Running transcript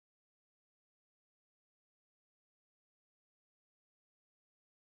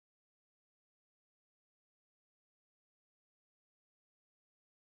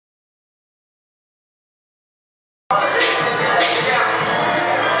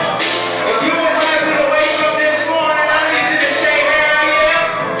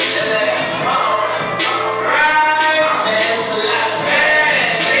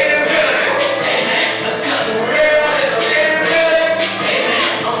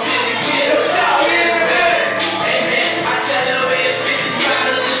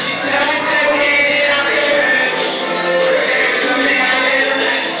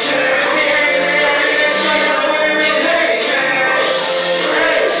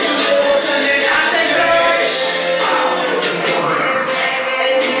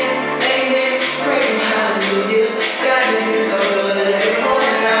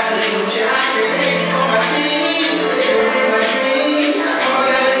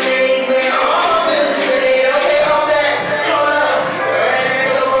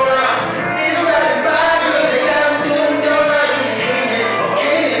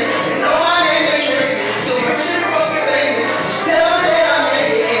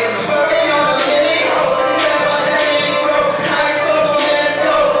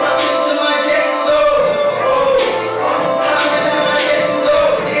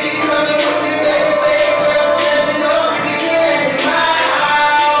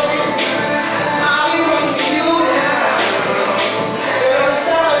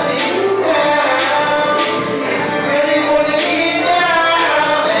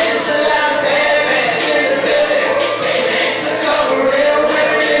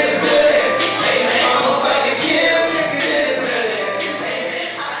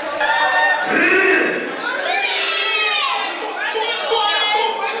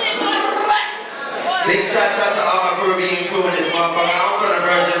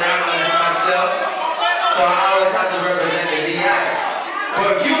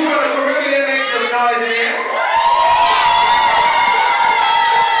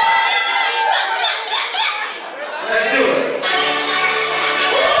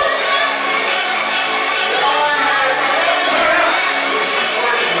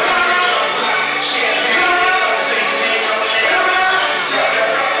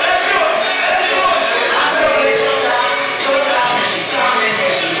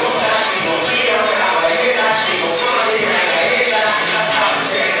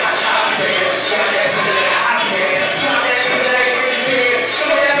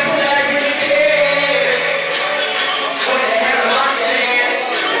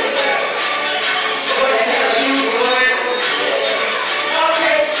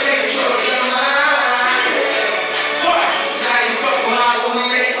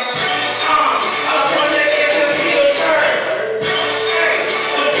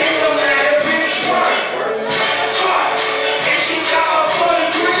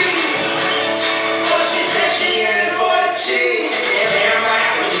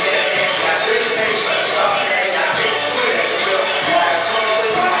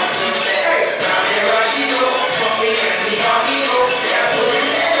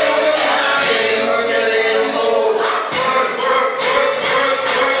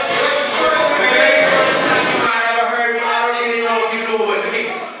with me.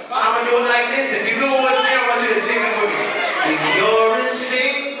 I'ma do it like this. If you know what's there, I want you to sing it with me. If you're a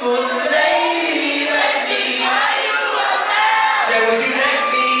single lady, let me. Are you around? Say, would you let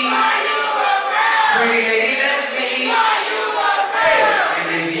me? Are you around? Pretty lady, let me. Are you around?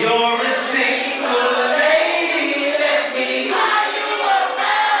 And if you're a single lady, let me. Are you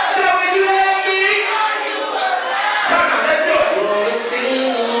around? So would you let me? Are you around? Come on, let's do it. You're a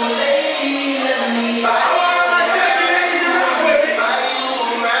single lady, let me. I want all my sexy ladies to rock with me. Are you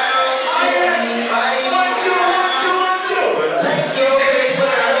around? Let me. 1, 2, 1, 2, 1, 2. Like your face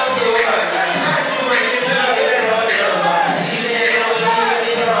when I love your heart. I swear it's not that hard to love. Even if I don't love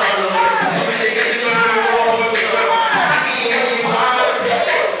it all over. Everything is going all over the world. I can hear you hard. I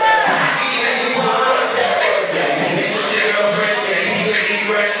can hear you hard. Even with your girlfriends, yeah, you can be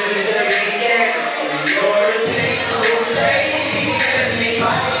friends with this every weekend. If you're a single lady, let me.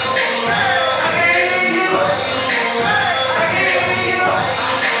 Are you around? I can hear you. Are you around? I can hear you. Are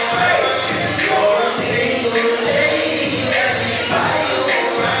you around? If you're a single lady, let me. Are you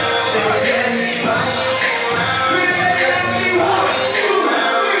around? So let me. Are you around? Let me. 1,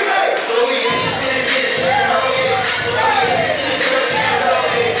 2, 3, so we get to this level. So we get to this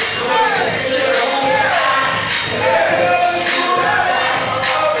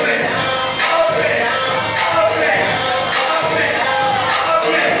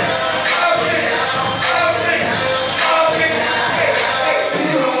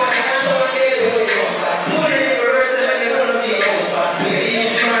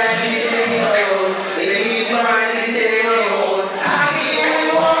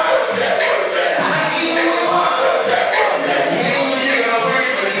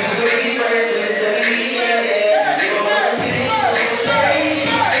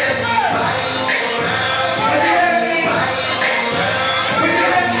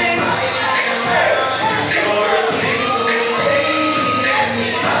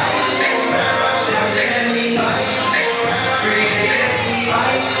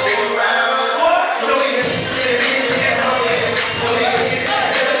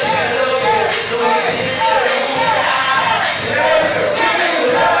level. So we get to this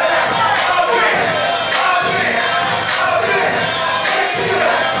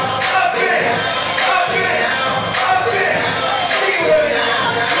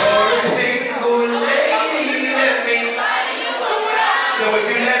So would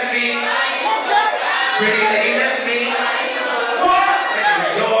you let me? Pretty lady.